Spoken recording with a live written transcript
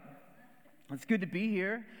It's good to be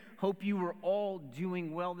here. Hope you are all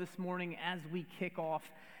doing well this morning as we kick off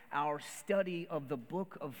our study of the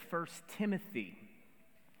book of 1 Timothy.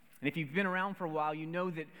 And if you've been around for a while, you know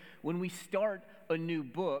that when we start a new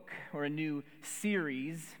book or a new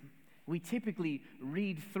series, we typically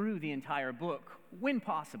read through the entire book when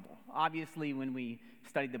possible. Obviously, when we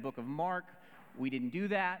studied the book of Mark, we didn't do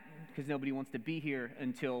that because nobody wants to be here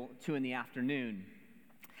until 2 in the afternoon.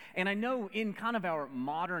 And I know in kind of our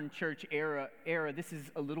modern church era, this is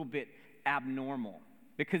a little bit abnormal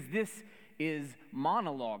because this is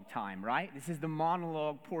monologue time, right? This is the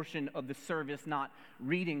monologue portion of the service, not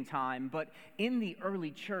reading time. But in the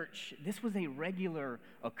early church, this was a regular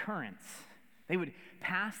occurrence. They would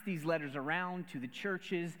pass these letters around to the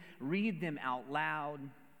churches, read them out loud.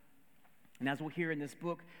 And as we'll hear in this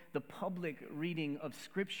book, the public reading of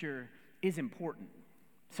Scripture is important.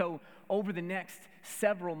 So over the next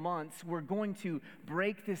several months, we're going to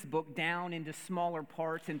break this book down into smaller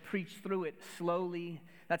parts and preach through it slowly.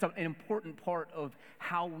 That's an important part of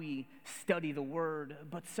how we study the Word.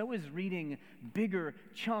 But so is reading bigger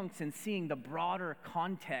chunks and seeing the broader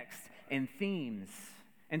context and themes.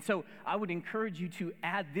 And so I would encourage you to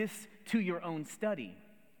add this to your own study.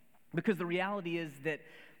 Because the reality is that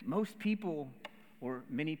most people, or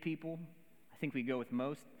many people, I think we go with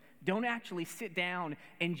most, don't actually sit down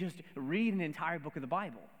and just read an entire book of the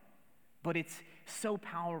Bible. But it's so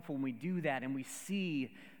powerful when we do that and we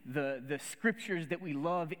see the scriptures that we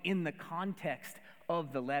love in the context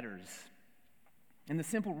of the letters. And the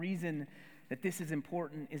simple reason that this is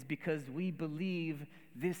important is because we believe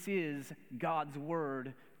this is God's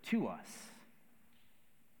word to us.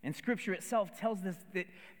 And Scripture itself tells us that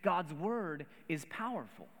God's word is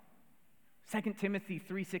powerful. 2 Timothy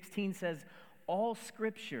 3:16 says, all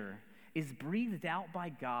Scripture is breathed out by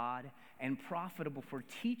God and profitable for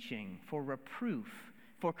teaching, for reproof,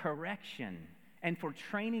 for correction, and for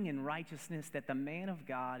training in righteousness, that the man of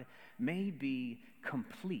God may be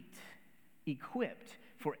complete, equipped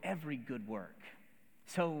for every good work.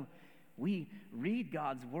 So we read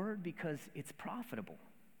God's word because it's profitable.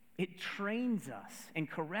 It trains us and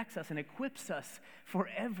corrects us and equips us for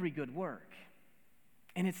every good work.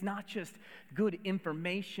 And it's not just good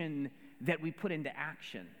information that we put into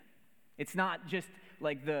action. It's not just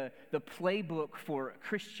like the playbook for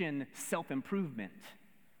Christian self-improvement.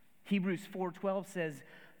 Hebrews 4:12 says,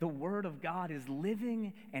 the word of God is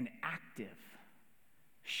living and active,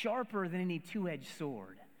 sharper than any two-edged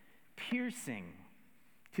sword, piercing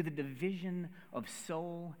to the division of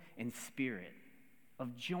soul and spirit,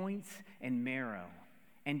 of joints and marrow,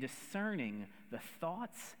 and discerning the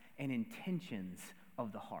thoughts and intentions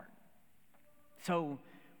of the heart. So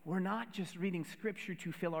we're not just reading Scripture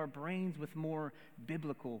to fill our brains with more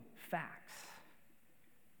biblical facts.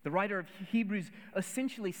 The writer of Hebrews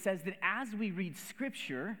essentially says that as we read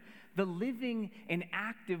Scripture, the living and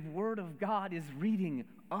active Word of God is reading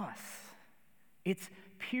us. It's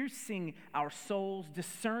piercing our souls,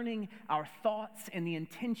 discerning our thoughts and the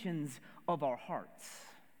intentions of our hearts.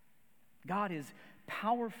 God is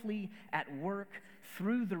powerfully at work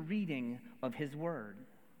through the reading of His Word.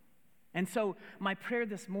 And so my prayer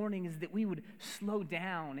this morning is that we would slow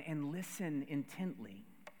down and listen intently,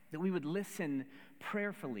 that we would listen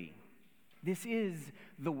prayerfully. This is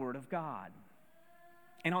the Word of God.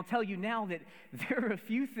 And I'll tell you now that there are a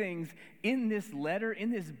few things in this letter,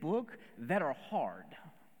 in this book, that are hard.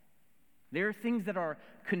 There are things that are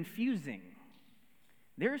confusing.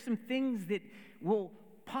 There are some things that will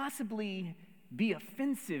possibly be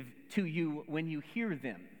offensive to you when you hear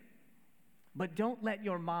them. But don't let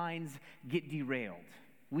your minds get derailed.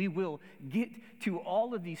 We will get to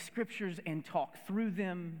all of these scriptures and talk through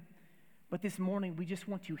them. But this morning, we just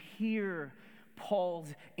want to hear Paul's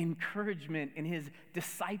encouragement and his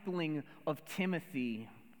discipling of Timothy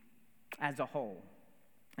as a whole.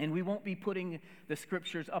 And we won't be putting the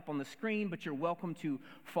scriptures up on the screen, but you're welcome to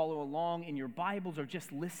follow along in your Bibles or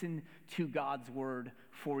just listen to God's word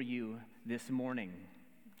for you this morning.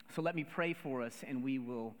 So let me pray for us and we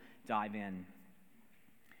will dive in.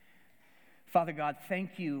 Father God,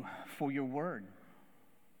 thank you for your word.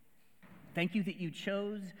 Thank you that you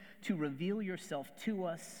chose to reveal yourself to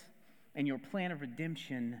us and your plan of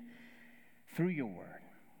redemption through your word.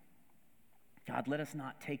 God, let us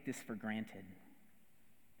not take this for granted.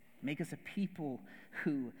 Make us a people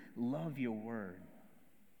who love your word.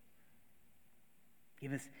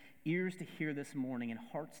 Give us ears to hear this morning and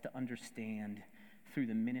hearts to understand through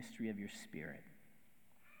the ministry of your Spirit.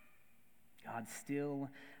 God, still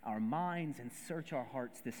our minds and search our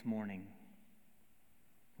hearts this morning.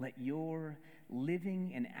 Let your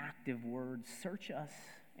living and active word search us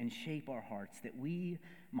and shape our hearts, that we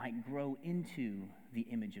might grow into the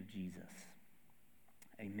image of Jesus.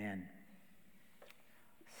 Amen.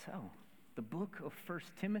 So, the book of 1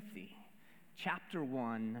 Timothy, chapter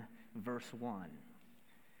 1, verse 1.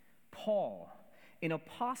 Paul, an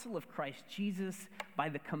apostle of Christ Jesus, by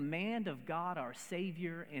the command of God our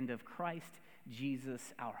Savior and of Christ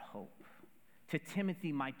Jesus our hope. To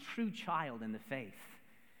Timothy, my true child in the faith,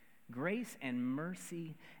 grace and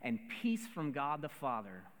mercy and peace from God the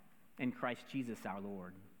Father and Christ Jesus our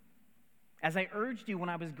Lord. As I urged you when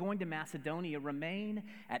I was going to Macedonia, remain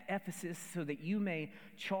at Ephesus so that you may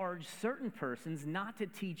charge certain persons not to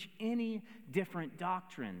teach any different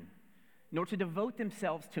doctrine, nor to devote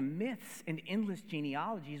themselves to myths and endless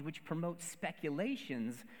genealogies which promote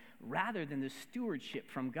speculations rather than the stewardship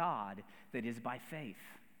from God that is by faith.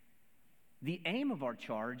 The aim of our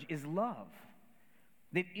charge is love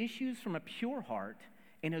that issues from a pure heart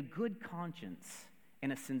and a good conscience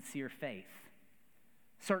and a sincere faith.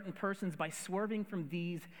 Certain persons, by swerving from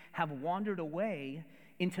these, have wandered away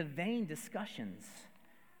into vain discussions,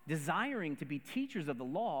 desiring to be teachers of the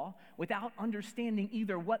law without understanding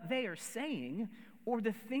either what they are saying or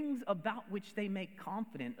the things about which they make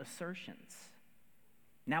confident assertions.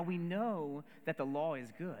 Now we know that the law is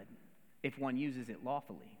good if one uses it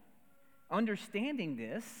lawfully. Understanding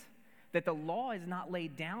this, that the law is not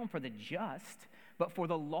laid down for the just, but for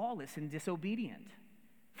the lawless and disobedient,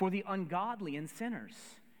 for the ungodly and sinners,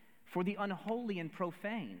 for the unholy and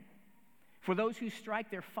profane, for those who strike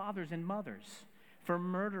their fathers and mothers, for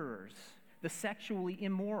murderers, the sexually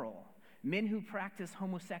immoral, men who practice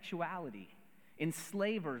homosexuality,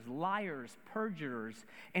 enslavers, liars, perjurers,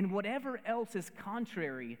 and whatever else is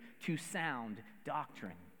contrary to sound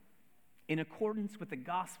doctrine, in accordance with the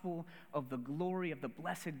gospel of the glory of the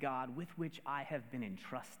blessed God with which I have been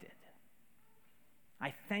entrusted.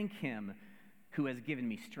 I thank him who has given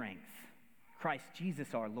me strength, Christ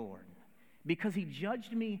Jesus our Lord, because he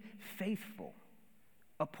judged me faithful,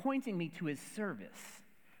 appointing me to his service,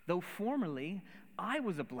 though formerly I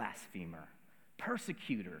was a blasphemer,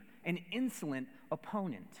 persecutor, an insolent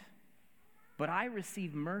opponent. But I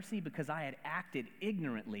received mercy because I had acted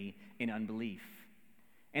ignorantly in unbelief.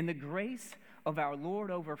 And the grace of our Lord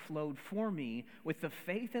overflowed for me with the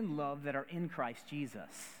faith and love that are in Christ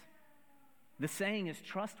Jesus. The saying is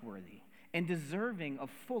trustworthy and deserving of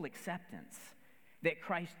full acceptance, that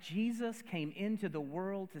Christ Jesus came into the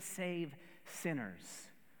world to save sinners,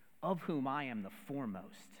 of whom I am the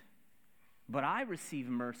foremost. But I receive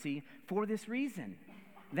mercy for this reason,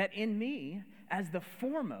 that in me, as the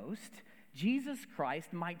foremost, Jesus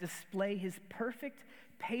Christ might display his perfect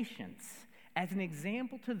patience as an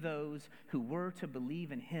example to those who were to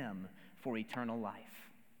believe in him for eternal life.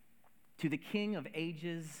 To the King of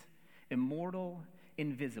ages, immortal,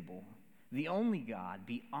 invisible, the only God,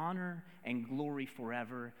 be honor and glory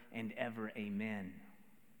forever and ever. Amen.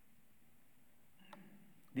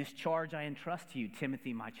 This charge I entrust to you,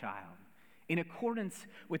 Timothy, my child, in accordance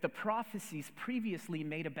with the prophecies previously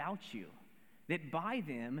made about you, that by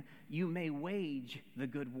them you may wage the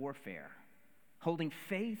good warfare, holding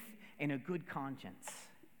faith and a good conscience.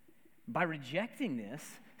 By rejecting this,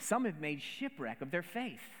 some have made shipwreck of their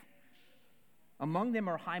faith. Among them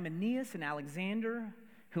are Hymenaeus and Alexander,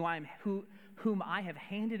 whom I have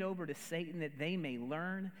handed over to Satan that they may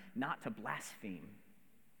learn not to blaspheme.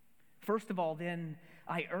 First of all, then,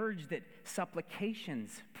 I urge that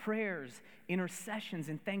supplications, prayers, intercessions,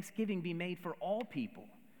 and thanksgiving be made for all people,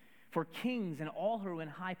 for kings and all who are in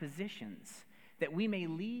high positions, that we may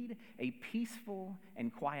lead a peaceful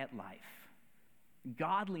and quiet life,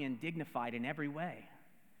 godly and dignified in every way.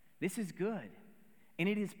 This is good, and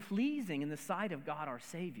it is pleasing in the sight of God our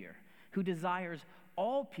Savior, who desires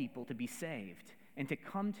all people to be saved and to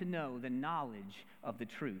come to know the knowledge of the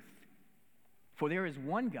truth. For there is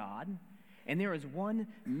one God, and there is one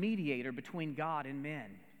mediator between God and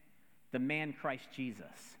men, the man Christ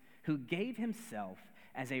Jesus, who gave himself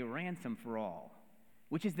as a ransom for all,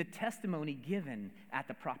 which is the testimony given at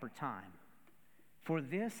the proper time. For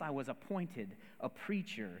this I was appointed a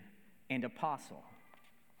preacher and apostle.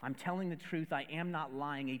 I'm telling the truth, I am not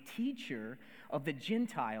lying, a teacher of the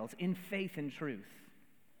Gentiles in faith and truth.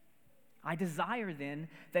 I desire then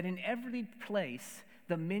that in every place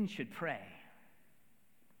the men should pray,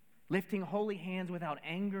 lifting holy hands without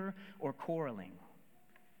anger or quarreling.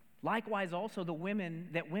 Likewise also that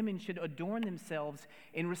women should adorn themselves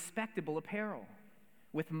in respectable apparel,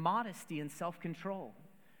 with modesty and self-control,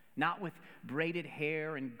 not with braided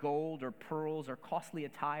hair and gold or pearls or costly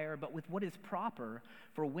attire, but with what is proper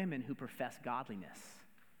for women who profess godliness,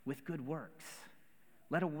 with good works.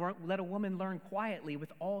 Let a woman learn quietly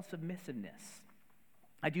with all submissiveness.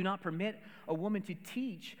 I do not permit a woman to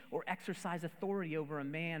teach or exercise authority over a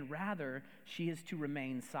man. Rather, she is to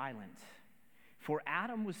remain silent. For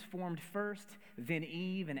Adam was formed first, then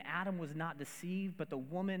Eve, and Adam was not deceived, but the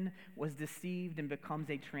woman was deceived and becomes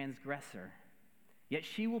a transgressor. Yet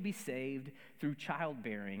she will be saved through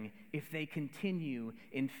childbearing if they continue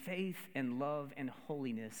in faith and love and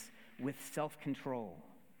holiness with self-control.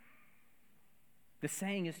 The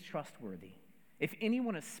saying is trustworthy. If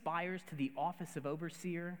anyone aspires to the office of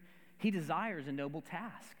overseer, he desires a noble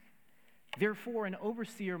task. Therefore, an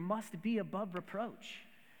overseer must be above reproach,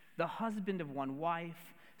 the husband of one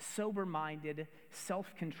wife, sober-minded,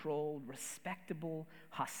 self-controlled, respectable,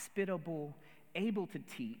 hospitable, able to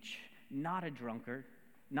teach, not a drunkard,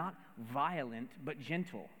 not violent, but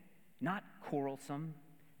gentle, not quarrelsome,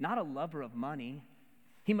 not a lover of money.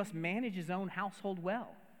 He must manage his own household well,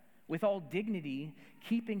 with all dignity,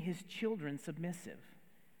 keeping his children submissive.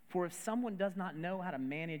 For if someone does not know how to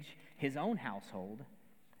manage his own household,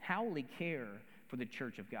 how will he care for the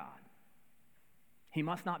church of God? He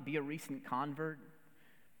must not be a recent convert,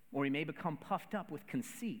 or he may become puffed up with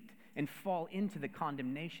conceit and fall into the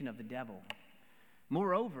condemnation of the devil.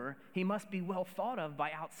 Moreover, he must be well thought of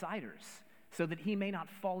by outsiders, so that he may not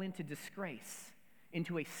fall into disgrace,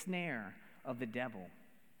 into a snare of the devil.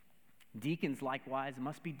 Deacons likewise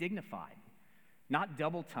must be dignified, not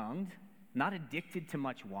double-tongued, not addicted to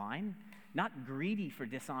much wine, not greedy for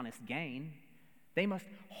dishonest gain. They must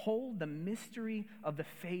hold the mystery of the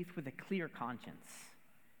faith with a clear conscience.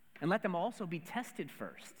 And let them also be tested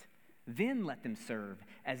first. Then let them serve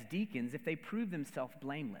as deacons if they prove themselves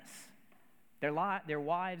blameless. Their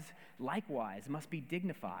wives likewise must be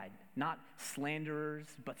dignified, not slanderers,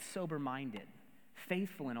 but sober-minded,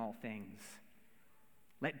 faithful in all things.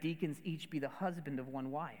 Let deacons each be the husband of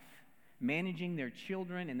one wife, managing their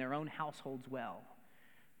children and their own households well.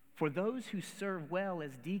 For those who serve well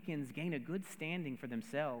as deacons gain a good standing for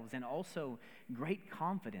themselves and also great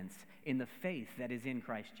confidence in the faith that is in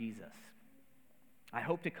Christ Jesus. I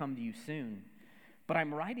hope to come to you soon, but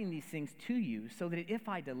I'm writing these things to you so that if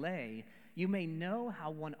I delay, you may know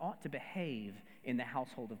how one ought to behave in the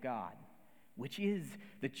household of God, which is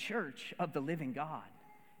the church of the living God,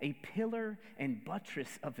 a pillar and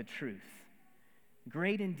buttress of the truth.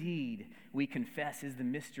 Great indeed, we confess, is the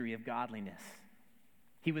mystery of godliness.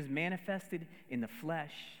 He was manifested in the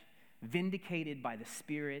flesh, vindicated by the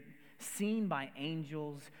Spirit, seen by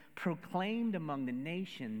angels, proclaimed among the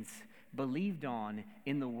nations, believed on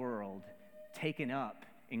in the world, taken up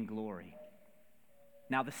in glory.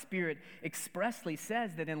 Now the Spirit expressly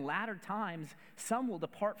says that in latter times some will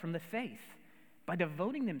depart from the faith by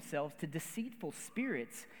devoting themselves to deceitful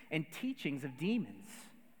spirits and teachings of demons,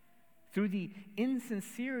 through the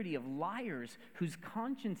insincerity of liars whose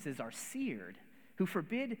consciences are seared, who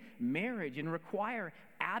forbid marriage and require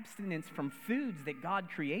abstinence from foods that God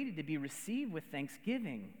created to be received with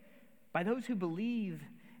thanksgiving by those who believe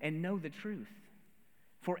and know the truth.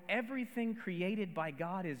 For everything created by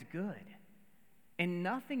God is good, and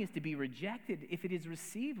nothing is to be rejected if it is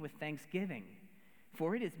received with thanksgiving,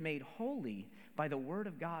 for it is made holy by the word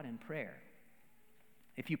of God and prayer.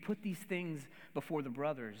 If you put these things before the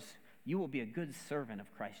brothers, you will be a good servant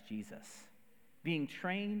of Christ Jesus, being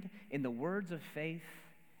trained in the words of faith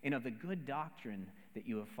and of the good doctrine that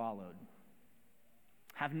you have followed.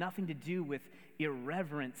 Have nothing to do with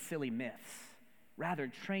irreverent, silly myths.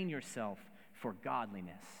 Rather, train yourself for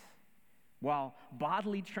godliness. While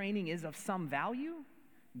bodily training is of some value,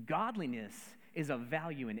 godliness is of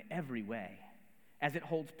value in every way, as it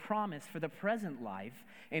holds promise for the present life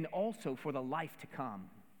and also for the life to come.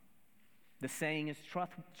 The saying is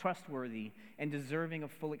trustworthy and deserving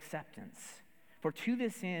of full acceptance. For to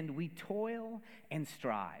this end we toil and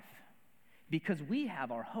strive, because we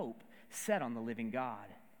have our hope set on the living God,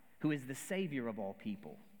 who is the Savior of all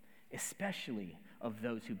people, especially of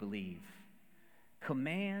those who believe.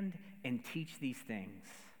 Command and teach these things.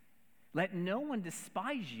 Let no one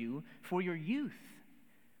despise you for your youth,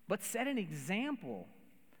 but set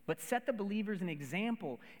the believers an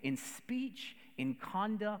example in speech, in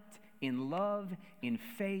conduct, in love, in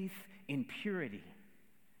faith, in purity.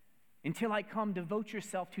 Until I come, devote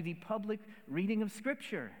yourself to the public reading of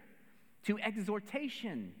Scripture, to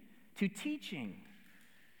exhortation, to teaching.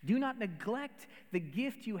 Do not neglect the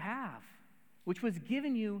gift you have, which was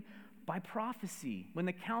given you by prophecy when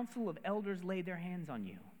the council of elders laid their hands on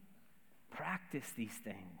you. Practice these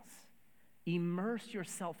things. Immerse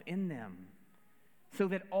yourself in them so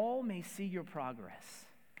that all may see your progress.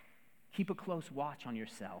 Keep a close watch on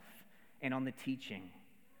yourself and on the teaching.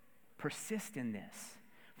 Persist in this,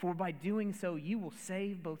 for by doing so you will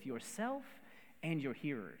save both yourself and your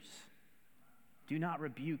hearers. Do not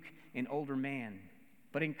rebuke an older man,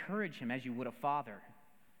 but encourage him as you would a father.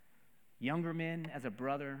 Younger men as a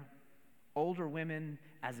brother, older women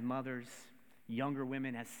as mothers, younger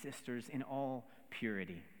women as sisters in all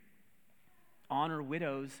purity. Honor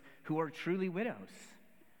widows who are truly widows.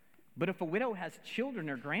 But if a widow has children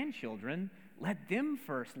or grandchildren, let them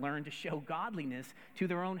first learn to show godliness to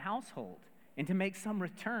their own household and to make some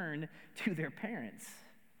return to their parents.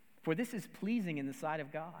 For this is pleasing in the sight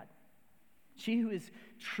of God. She who is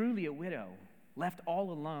truly a widow, left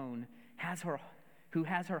all alone, who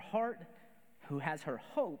has her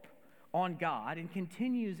hope on God and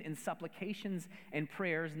continues in supplications and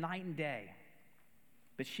prayers night and day.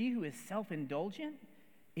 But she who is self-indulgent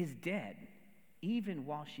is dead, even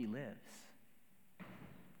while she lives.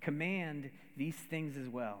 Command these things as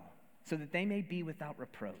well, so that they may be without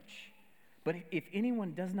reproach. But if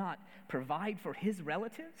anyone does not provide for his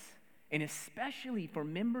relatives, and especially for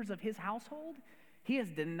members of his household, he has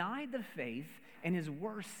denied the faith and is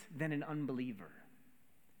worse than an unbeliever.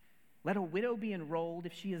 Let a widow be enrolled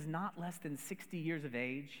if she is not less than 60 years of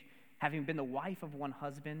age, having been the wife of one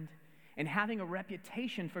husband, and having a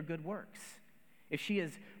reputation for good works. If she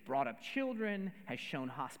has brought up children, has shown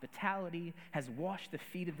hospitality, has washed the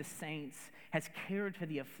feet of the saints, has cared for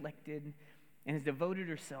the afflicted, and has devoted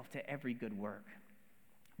herself to every good work.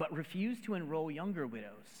 But refuse to enroll younger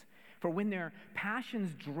widows, for when their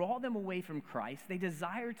passions draw them away from Christ, they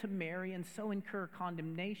desire to marry and so incur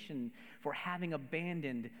condemnation for having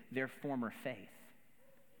abandoned their former faith.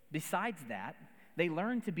 Besides that, they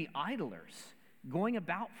learn to be idlers, going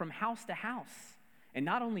about from house to house, and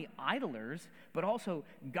not only idlers, but also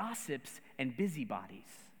gossips and busybodies,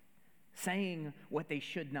 saying what they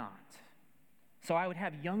should not. So I would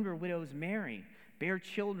have younger widows marry, bear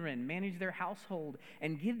children, manage their household,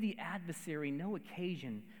 and give the adversary no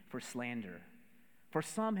occasion for slander. For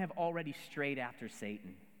some have already strayed after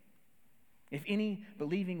Satan. If any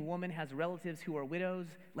believing woman has relatives who are widows,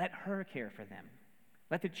 let her care for them.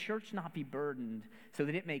 Let the church not be burdened, so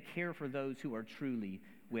that it may care for those who are truly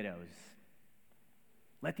widows.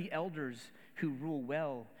 Let the elders who rule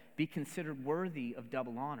well be considered worthy of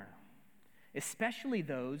double honor, especially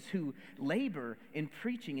those who labor in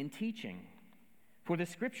preaching and teaching. For the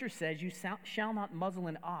scripture says, you shall not muzzle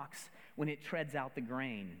an ox when it treads out the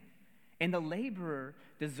grain, and the laborer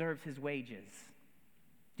deserves his wages.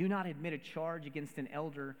 Do not admit a charge against an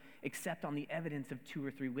elder except on the evidence of 2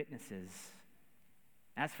 or 3 witnesses.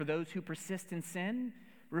 As for those who persist in sin,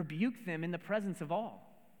 rebuke them in the presence of all,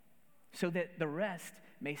 so that the rest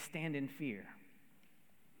may stand in fear.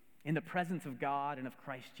 In the presence of God and of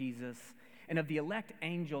Christ Jesus and of the elect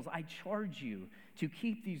angels, I charge you to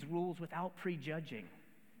keep these rules without prejudging.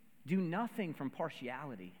 Do nothing from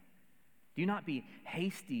partiality. Do not be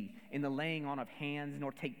hasty in the laying on of hands,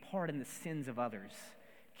 nor take part in the sins of others.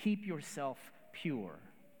 Keep yourself pure.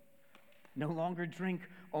 No longer drink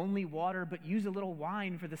only water, but use a little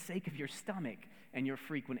wine for the sake of your stomach and your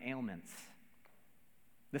frequent ailments.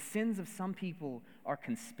 The sins of some people are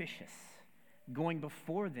conspicuous, going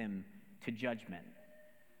before them to judgment,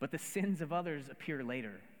 but the sins of others appear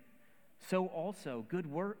later. So also good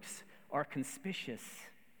works are conspicuous,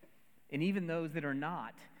 and even those that are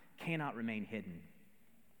not cannot remain hidden.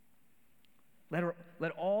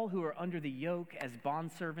 Let all who are under the yoke as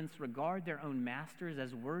bondservants regard their own masters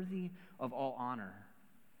as worthy of all honor,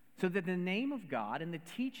 so that the name of God and the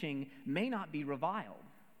teaching may not be reviled.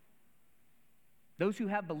 Those who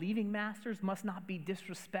have believing masters must not be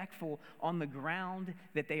disrespectful on the ground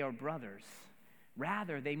that they are brothers.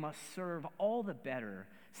 Rather, they must serve all the better,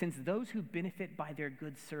 since those who benefit by their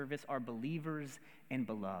good service are believers and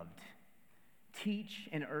beloved. Teach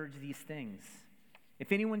and urge these things.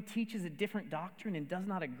 If anyone teaches a different doctrine and does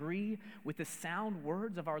not agree with the sound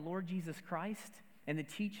words of our Lord Jesus Christ and the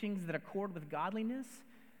teachings that accord with godliness,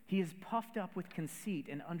 he is puffed up with conceit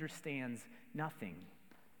and understands nothing.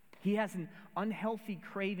 He has an unhealthy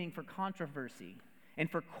craving for controversy and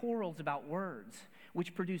for quarrels about words,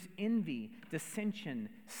 which produce envy, dissension,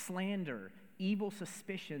 slander, evil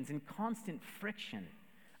suspicions, and constant friction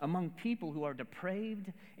among people who are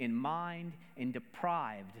depraved in mind and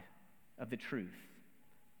deprived of the truth,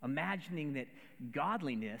 imagining that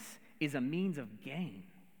godliness is a means of gain.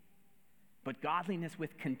 But godliness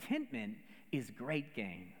with contentment is great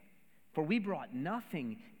gain. For we brought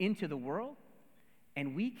nothing into the world,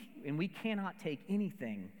 and we cannot take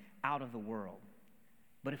anything out of the world.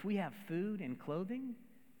 But if we have food and clothing,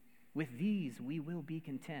 with these we will be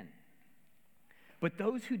content. But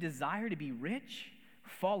those who desire to be rich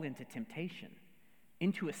fall into temptation,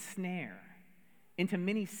 into a snare, into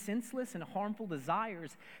many senseless and harmful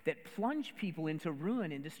desires that plunge people into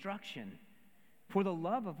ruin and destruction. For the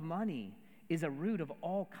love of money is a root of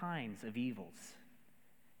all kinds of evils.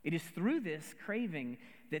 It is through this craving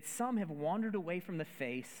that some have wandered away from the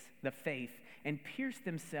faith, and pierced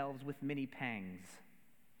themselves with many pangs.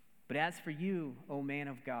 But as for you, O man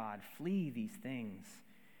of God, flee these things.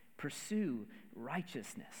 Pursue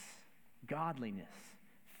righteousness, godliness,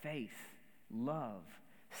 faith, love,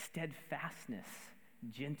 steadfastness,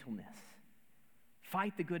 gentleness.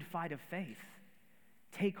 Fight the good fight of faith.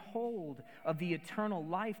 Take hold of the eternal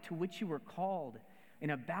life to which you were called,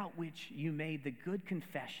 and about which you made the good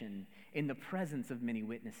confession in the presence of many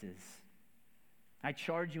witnesses. I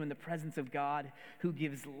charge you in the presence of God, who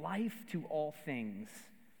gives life to all things,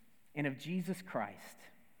 and of Jesus Christ,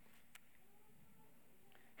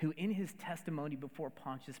 who in his testimony before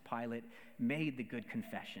Pontius Pilate made the good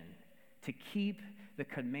confession, to keep the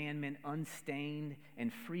commandment unstained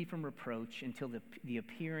and free from reproach until the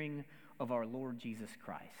appearing of our Lord Jesus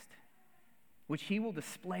Christ, which he will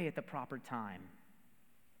display at the proper time.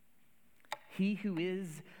 He who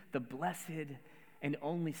is the blessed and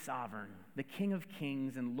only sovereign, the King of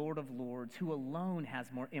kings and Lord of lords, who alone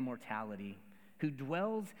has more immortality, who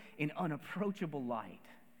dwells in unapproachable light,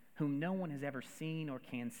 whom no one has ever seen or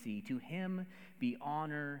can see. To him be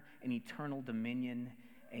honor and eternal dominion.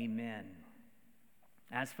 Amen.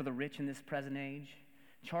 As for the rich in this present age,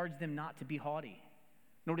 charge them not to be haughty,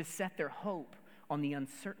 nor to set their hope on the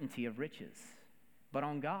uncertainty of riches, but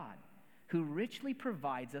on God, who richly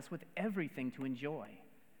provides us with everything to enjoy.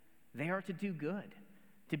 They are to do good,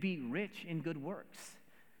 to be rich in good works,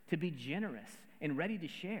 to be generous and ready to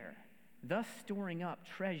share, thus storing up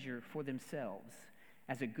treasure for themselves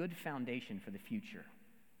as a good foundation for the future,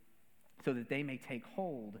 so that they may take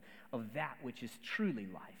hold of that which is truly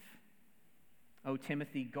life. O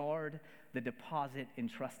Timothy, guard the deposit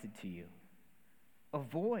entrusted to you.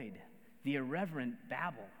 Avoid the irreverent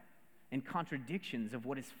babble and contradictions of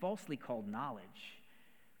what is falsely called knowledge,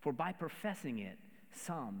 for by professing it,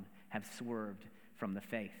 some have swerved from the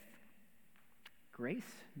faith. Grace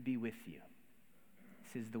be with you.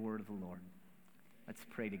 This is the word of the Lord. Let's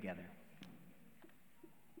pray together.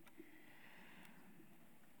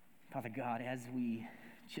 Father God, as we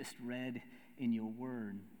just read in your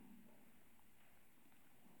word,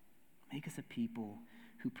 make us a people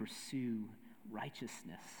who pursue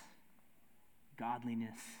righteousness,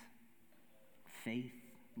 godliness, faith,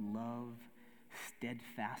 love,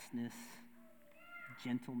 steadfastness,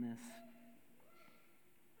 gentleness.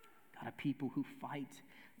 God, a people who fight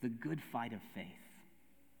the good fight of faith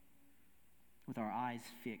with our eyes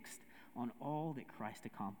fixed on all that Christ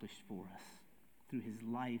accomplished for us through his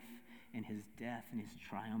life and his death and his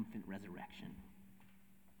triumphant resurrection.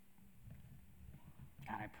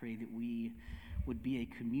 God, I pray that we would be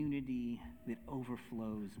a community that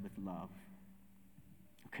overflows with love,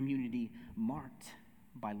 a community marked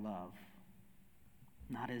by love,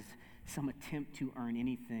 not as some attempt to earn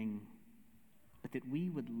anything, but that we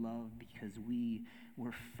would love because we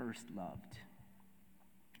were first loved,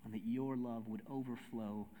 and that your love would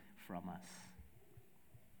overflow from us.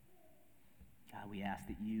 God, we ask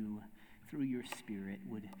that you, through your Spirit,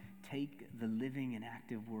 would take the living and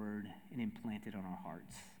active word and implant it on our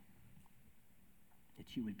hearts,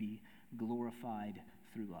 that you would be glorified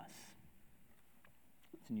through us.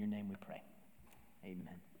 It's in your name we pray.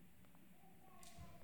 Amen.